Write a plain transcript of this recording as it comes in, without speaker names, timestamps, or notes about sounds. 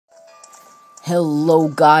Hello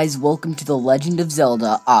guys, welcome to The Legend of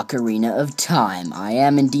Zelda, Ocarina of Time. I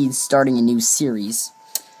am indeed starting a new series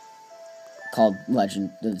called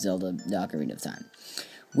Legend of Zelda, the Ocarina of Time,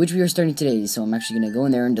 which we are starting today, so I'm actually going to go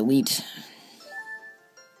in there and delete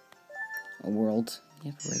a world.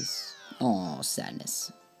 You have to erase. Oh, sadness.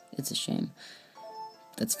 It's a shame.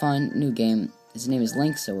 That's fine, new game. His name is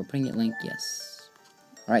Link, so we're putting it Link, yes.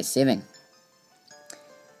 Alright, saving.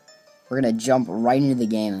 We're going to jump right into the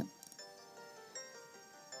game.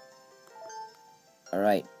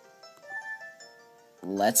 Alright,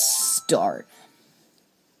 let's start.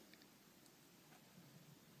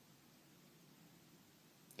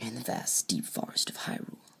 In the vast, deep forest of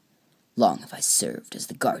Hyrule, long have I served as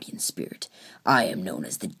the guardian spirit. I am known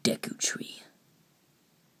as the Deku Tree.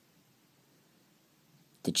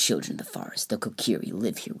 The children of the forest, the Kokiri,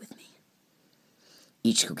 live here with me.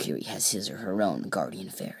 Each Kokiri has his or her own guardian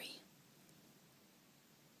fairy.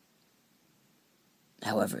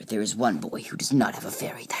 However, there is one boy who does not have a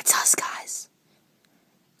fairy. That's us, guys.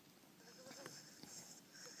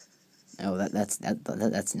 Oh,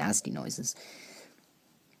 that's nasty noises.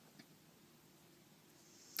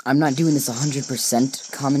 I'm not doing this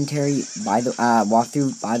 100% commentary by the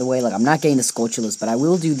walkthrough. By the way, like I'm not getting the Skulltulas, but I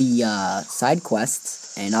will do the side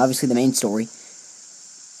quests and obviously the main story.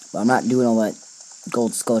 But I'm not doing all that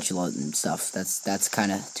gold Skulltula and stuff. That's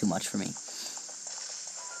kind of too much for me.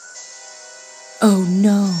 Oh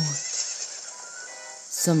no!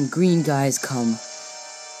 Some green guys come.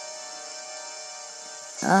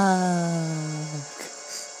 I'm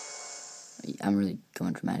really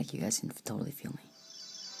going dramatic, you guys can totally feel me.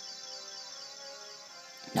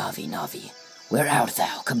 Navi, Navi, where art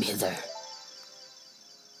thou? Come hither.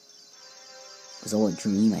 It was all a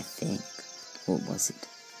dream, I think. What was it?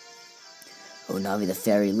 Oh, Navi the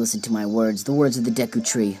fairy, listen to my words, the words of the Deku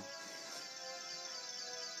Tree.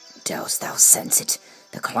 Dost thou sense it?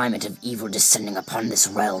 The climate of evil descending upon this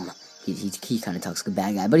realm. He kind of talks like a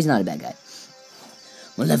bad guy, but he's not a bad guy.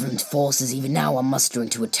 Malevolent forces even now are mustering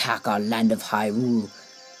to attack our land of Hyrule.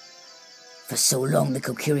 For so long, the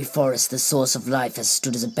Kokiri Forest, the source of life, has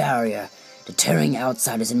stood as a barrier, deterring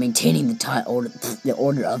outsiders and maintaining the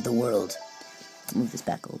order of the world. I'll move this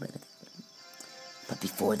back a little bit. But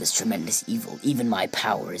before this tremendous evil, even my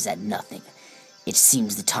power is at nothing. It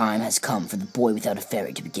seems the time has come for the boy without a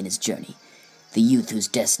fairy to begin his journey. The youth whose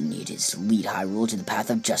destiny it is to lead Hyrule to the path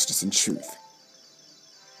of justice and truth.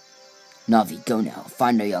 Navi, go now.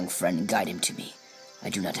 Find our young friend and guide him to me. I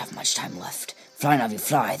do not have much time left. Fly, Navi,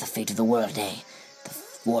 fly. The fate of the world, nay. The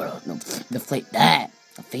fate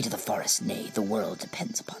of the forest, nay. The world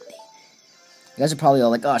depends upon thee. You guys are probably all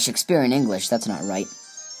like, oh, Shakespearean English. That's not right.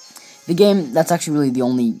 The game, that's actually really the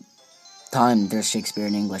only time there's Shakespeare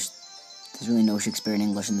in English. There's really no Shakespeare in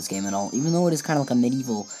English in this game at all, even though it is kind of like a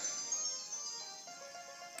medieval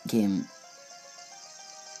game.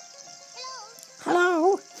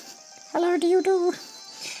 Hello? Hello, do you do?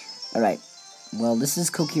 Alright, well, this is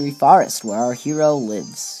Kokiri Forest, where our hero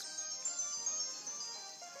lives.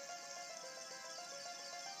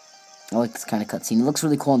 I like this kind of cutscene. It looks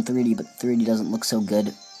really cool in 3D, but 3D doesn't look so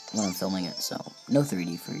good when I'm filming it, so no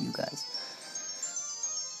 3D for you guys.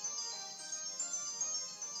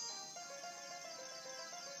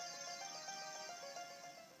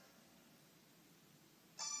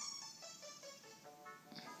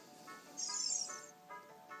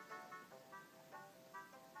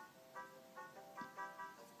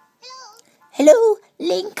 Hello,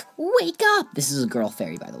 Link, wake up! This is a girl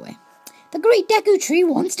fairy, by the way. The great Deku Tree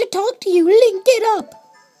wants to talk to you. Link, get up!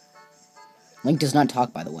 Link does not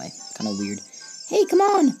talk, by the way. Kind of weird. Hey, come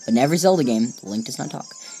on! But in every Zelda game, Link does not talk.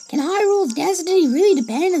 Can Hyrule's destiny really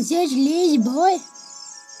depend on such a lazy boy?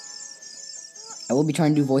 I will be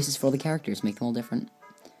trying to do voices for all the characters, make them all different.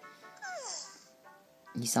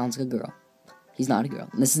 He sounds like a girl. He's not a girl.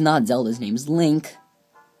 And this is not Zelda, his name is Link.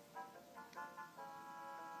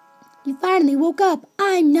 You finally woke up.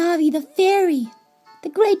 I'm Navi the fairy. The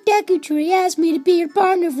great Deku Tree asked me to be your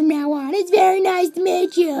partner from now on. It's very nice to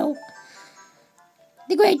meet you.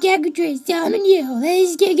 The great Deku Tree is summoning you.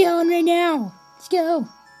 Let's get going right now. Let's go.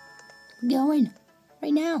 We're going.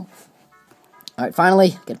 Right now. Alright,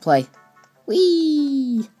 finally. Get to play.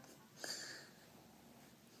 Whee!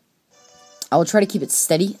 I will try to keep it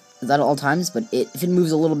steady at all times, but if it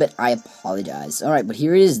moves a little bit, I apologize. Alright, but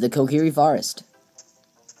here it is, the Kokiri Forest.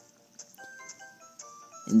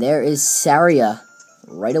 And there is Saria,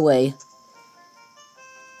 right away.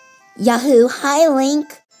 Yahoo! Hi,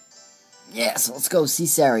 Link! Yeah, so let's go see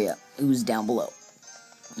Saria, who's down below.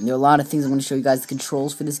 And there are a lot of things I'm going to show you guys the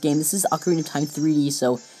controls for this game. This is Ocarina of Time 3D,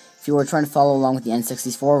 so if you were trying to follow along with the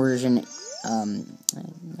N64 version,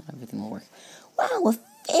 not everything everything will work. Wow, a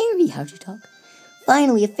fairy! How'd you talk?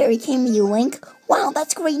 Finally, a fairy came to you, Link. Wow,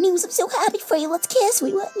 that's great news. I'm so happy for you. Let's kiss.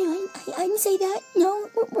 Wait, what? No, I didn't say that. No,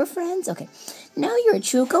 we're friends. Okay. Now you're a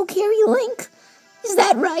true Kokiri Link. Is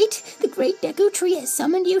that right? The great Deku Tree has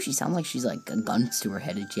summoned you. She sounds like she's like a gun to her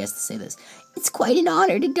head and she has to say this. It's quite an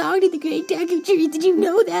honor to talk to the great Deku Tree. Did you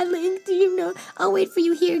know that, Link? Did you know? I'll wait for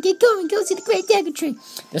you here. Get going. Go see the great Deku Tree.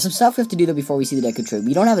 There's some stuff we have to do, though, before we see the Deku Tree.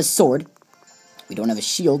 We don't have a sword. We don't have a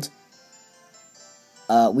shield.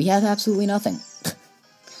 We have absolutely nothing.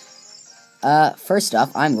 First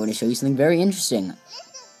off, I'm going to show you something very interesting.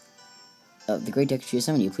 The great Deku Tree has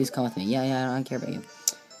summoned you. Please come with me. Yeah, I don't care about you.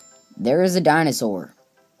 There is a dinosaur.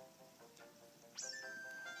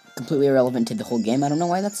 Completely irrelevant to the whole game. I don't know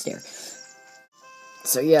why that's there.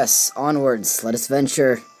 So yes, onwards. Let us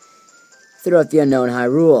venture throughout the unknown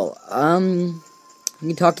Hyrule. You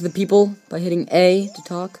can talk to the people by hitting A to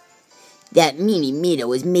talk. That meanie Mito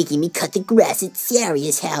was making me cut the grass at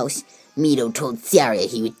Saria's house. Mito told Saria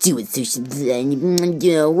he would do it so she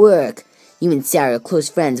do no work. You and Saria are close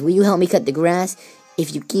friends. Will you help me cut the grass?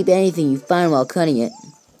 If you keep anything you find while cutting it.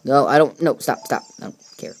 No, I don't. No, stop. I don't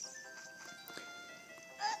care.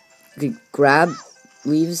 You could grab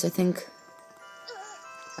leaves, I think.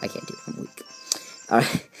 I can't do it. I'm weak.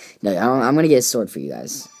 Alright. No, I'm gonna get a sword for you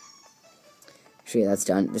guys. Sure, that's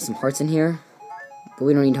done. There's some hearts in here. But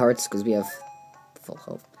we don't need hearts because we have full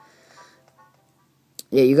health.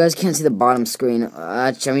 Yeah, you guys can't see the bottom screen.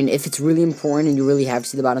 I mean, if it's really important and you really have to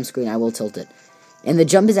see the bottom screen, I will tilt it. And the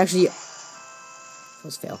jump is actually...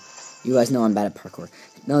 Those fail. You guys know I'm bad at parkour.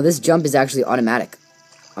 No, this jump is actually automatic.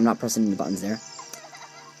 I'm not pressing any buttons there.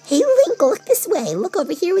 Hey, Link, look this way. Look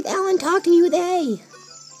over here with Alan talking to you with A.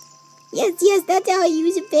 Yes, that's how I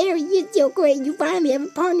use a fairy. You're so great. You finally have a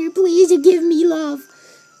partner. Please, you give me love.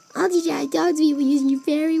 I'll teach you how to talk to people using your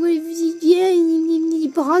fairy. What if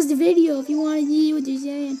you pause the video if you want to hear what they're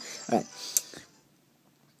saying. Alright.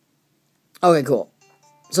 Okay, cool.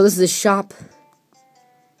 So this is a shop.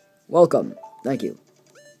 Welcome. Thank you.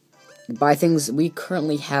 Buy things. We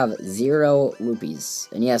currently have 0 rupees.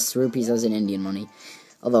 And yes, rupees is in Indian money.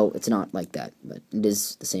 Although, it's not like that. But it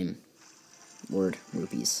is the same word,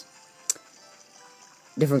 rupees.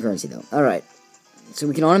 Different currency, though. Alright. So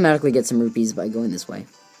we can automatically get some rupees by going this way.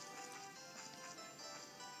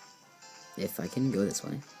 If I can go this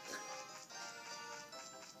way.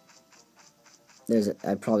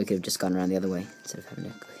 I probably could have just gone around the other way instead of having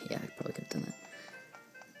to... Yeah, I probably could have done that.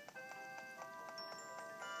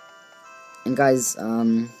 And guys,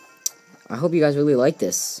 I hope you guys really like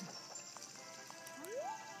this.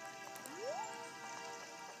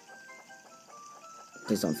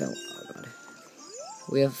 Please don't fail. Oh god.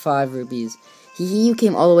 We have 5 rupees. You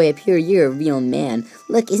came all the way up here. You're a real man.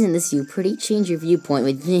 Look, isn't this you pretty? Change your viewpoint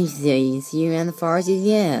with things you see around the forest.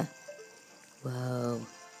 Yeah. Whoa.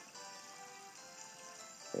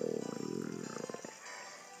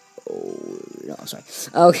 Oh, no, I'm sorry.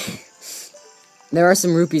 Okay. There are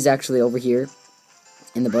some rupees actually over here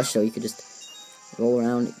in the bush, so you could just roll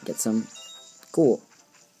around, get some. Cool.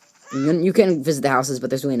 You can visit the houses, but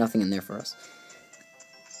there's really nothing in there for us.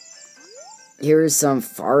 Here's some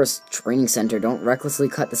forest training center. Don't recklessly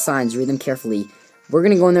cut the signs. Read them carefully. We're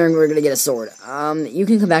gonna go in there and we're gonna get a sword. You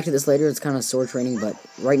can come back to this later. It's kind of sword training, but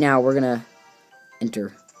right now we're gonna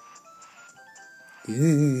enter.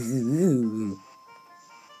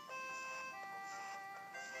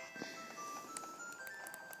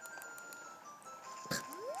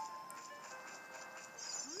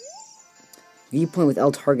 Viewpoint with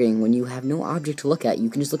L targeting. When you have no object to look at, you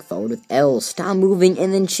can just look forward with L. Stop moving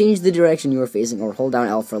and then change the direction you are facing, or hold down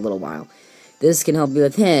L for a little while. This can help you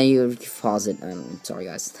with, you pause it. I don't know. Sorry,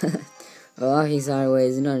 guys. Walking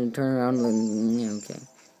sideways and turn around. Yeah, okay.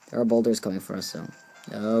 There are boulders coming for us, so.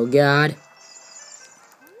 Oh, God.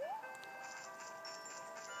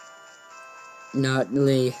 Not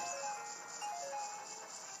Lee.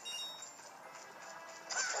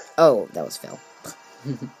 Oh, that was fail.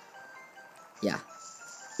 Yeah.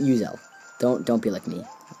 Use L. Don't be like me.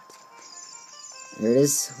 There it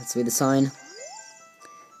is. Let's read the sign.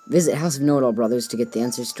 Visit House of Know-It-All Brothers to get the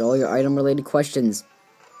answers to all your item-related questions.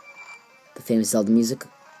 The famous Zelda music.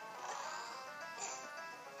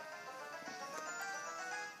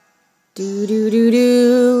 Do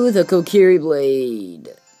the Kokiri Blade.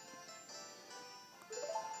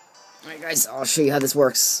 Alright guys, I'll show you how this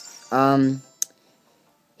works.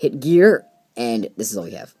 Hit gear, and this is all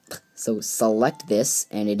we have. So select this,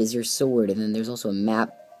 and it is your sword, and then there's also a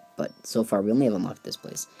map, but so far we only have unlocked this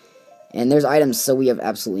place. And there's items, so we have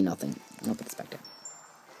absolutely nothing. I'll put this back down.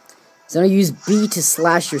 So now use B to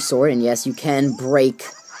slash your sword, and yes, you can break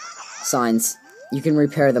signs. You can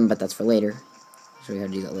repair them, but that's for later. I'll show you how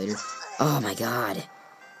to do that later. Oh my god.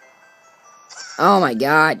 Oh my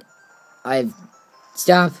god.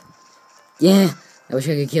 Stop. Yeah. I wish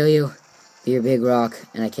I could kill you. Be your big rock,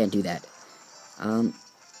 and I can't do that. Oh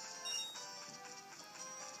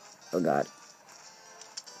god.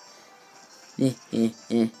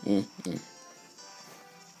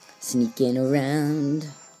 Sneaking around.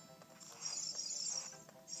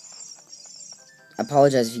 I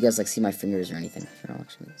apologize if you guys see my fingers or anything.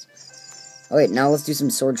 Oh wait, now let's do some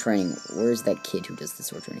sword training. Where's that kid who does the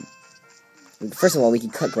sword training? First of all, we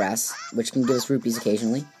can cut grass, which can give us rupees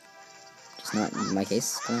occasionally. Just not in my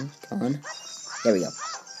case. Come on. There we go.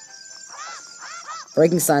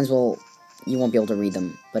 Breaking signs you won't be able to read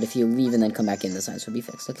them, but if you leave and then come back in, the signs will be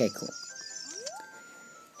fixed. Okay, cool.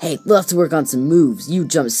 Hey, we'll have to work on some moves. You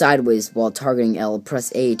jump sideways while targeting L.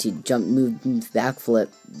 Press A to jump, move, backflip.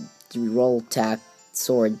 You roll, attack,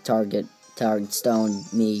 sword, target, stone,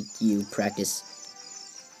 me, you, practice.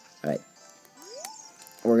 Alright.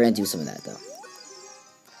 We're gonna do some of that, though.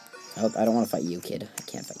 I don't want to fight you, kid. I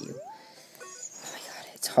can't fight you. Oh my god,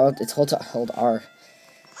 it's hard to hold R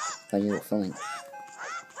when you're filming.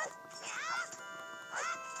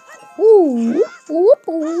 Ooh, whoop,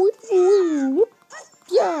 whoop, whoop.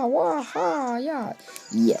 Yeah, waha, yeah.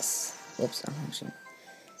 Yes. Whoops, actually.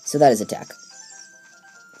 So that is attack.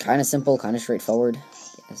 Kind of simple, kind of straightforward.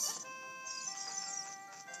 Yes.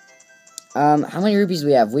 How many rupees do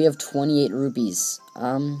we have? We have 28 rupees.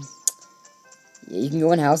 You can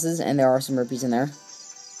go in houses, and there are some rupees in there.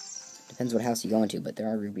 Depends what house you go into, but there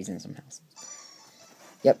are rupees in some houses.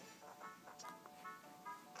 Yep.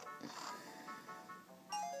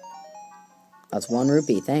 That's 1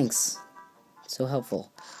 rupee, thanks. So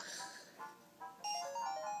helpful.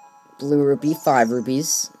 Blue rupee, 5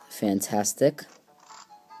 rupees. Fantastic.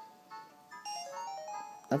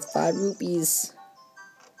 That's 5 rupees.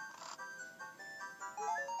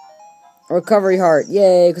 Recovery heart,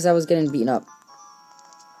 yay, because I was getting beaten up.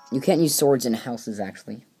 You can't use swords in houses,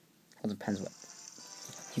 actually. Well, it depends what.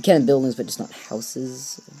 You can in buildings, but just not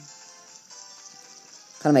houses.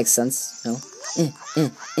 Kind of makes sense, no? You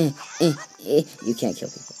can't kill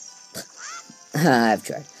people. I've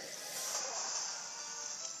tried.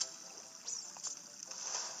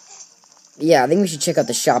 Yeah, I think we should check out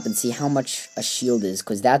the shop and see how much a shield is,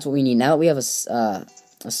 because that's what we need. Now that we have a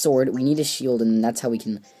sword, we need a shield, and that's how we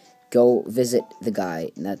can go visit the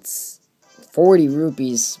guy. And that's 40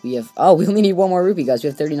 rupees. We only need 1 more rupee, guys. We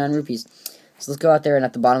have 39 rupees. So let's go out there, and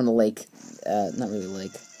at the bottom of the lake, not really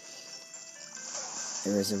lake,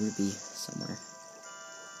 there is a rupee somewhere.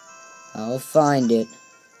 I'll find it.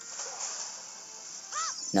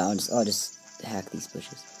 No, I'll just hack these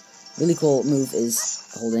bushes. Really cool move is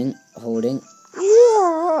holding.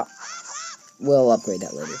 We'll upgrade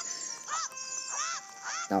that later.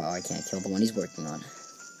 Oh, I can't kill the one he's working on.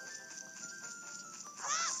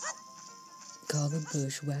 Call the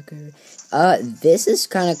bushwhacker. This is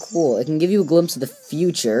kind of cool. It can give you a glimpse of the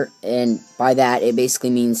future, and by that, it basically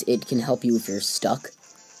means it can help you if you're stuck.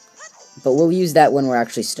 But we'll use that when we're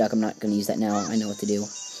actually stuck. I'm not going to use that now. I know what to do.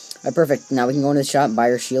 Alright, perfect. Now we can go into the shop,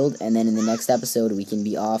 buy our shield, and then in the next episode, we can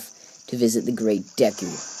be off to visit the Great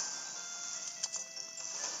Deku.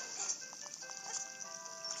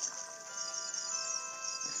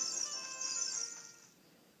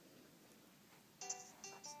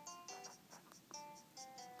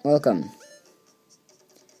 Welcome.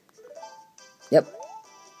 Yep.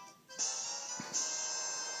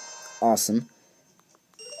 Awesome.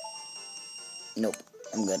 Nope,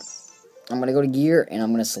 I'm good. I'm gonna go to gear, and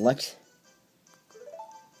I'm gonna select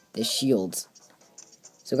the shields.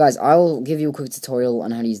 So guys, I will give you a quick tutorial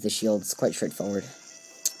on how to use the shield. It's quite straightforward.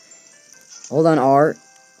 Hold on R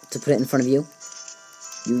to put it in front of you.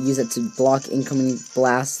 You use it to block incoming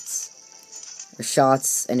blasts or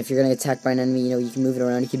shots, and if you're gonna get attacked by an enemy, you can move it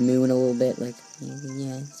around. You can moon a little bit, like,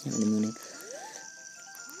 yeah, it's not really mooning.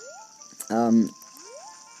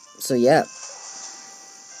 So yeah.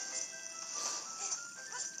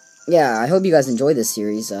 Yeah, I hope you guys enjoy this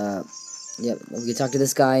series. Yeah, we can talk to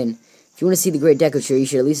this guy, and if you want to see the Great Deku Tree, you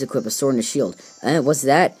should at least equip a sword and a shield. What's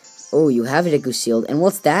that? Oh, you have a Deku shield. And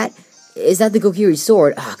what's that? Is that the Kokiri's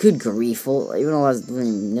sword? Ah, good grief. Well, even though I was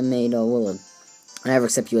made, will I never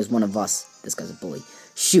accept you as one of us. This guy's a bully.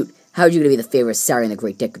 Shoot, how are you going to be the favorite Sari in the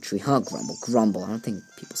Great Deku Tree? Huh, grumble, grumble. I don't think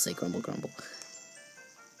people say grumble, grumble.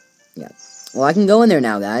 Yeah. Well, I can go in there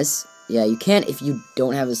now, guys. Yeah, you can't if you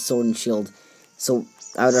don't have a sword and shield. So,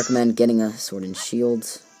 I would recommend getting a sword and shield,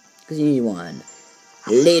 because you need one.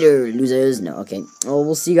 Later, losers. No, okay. Well,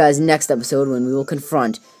 we'll see you guys next episode when we will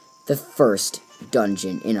confront the first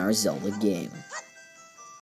dungeon in our Zelda game.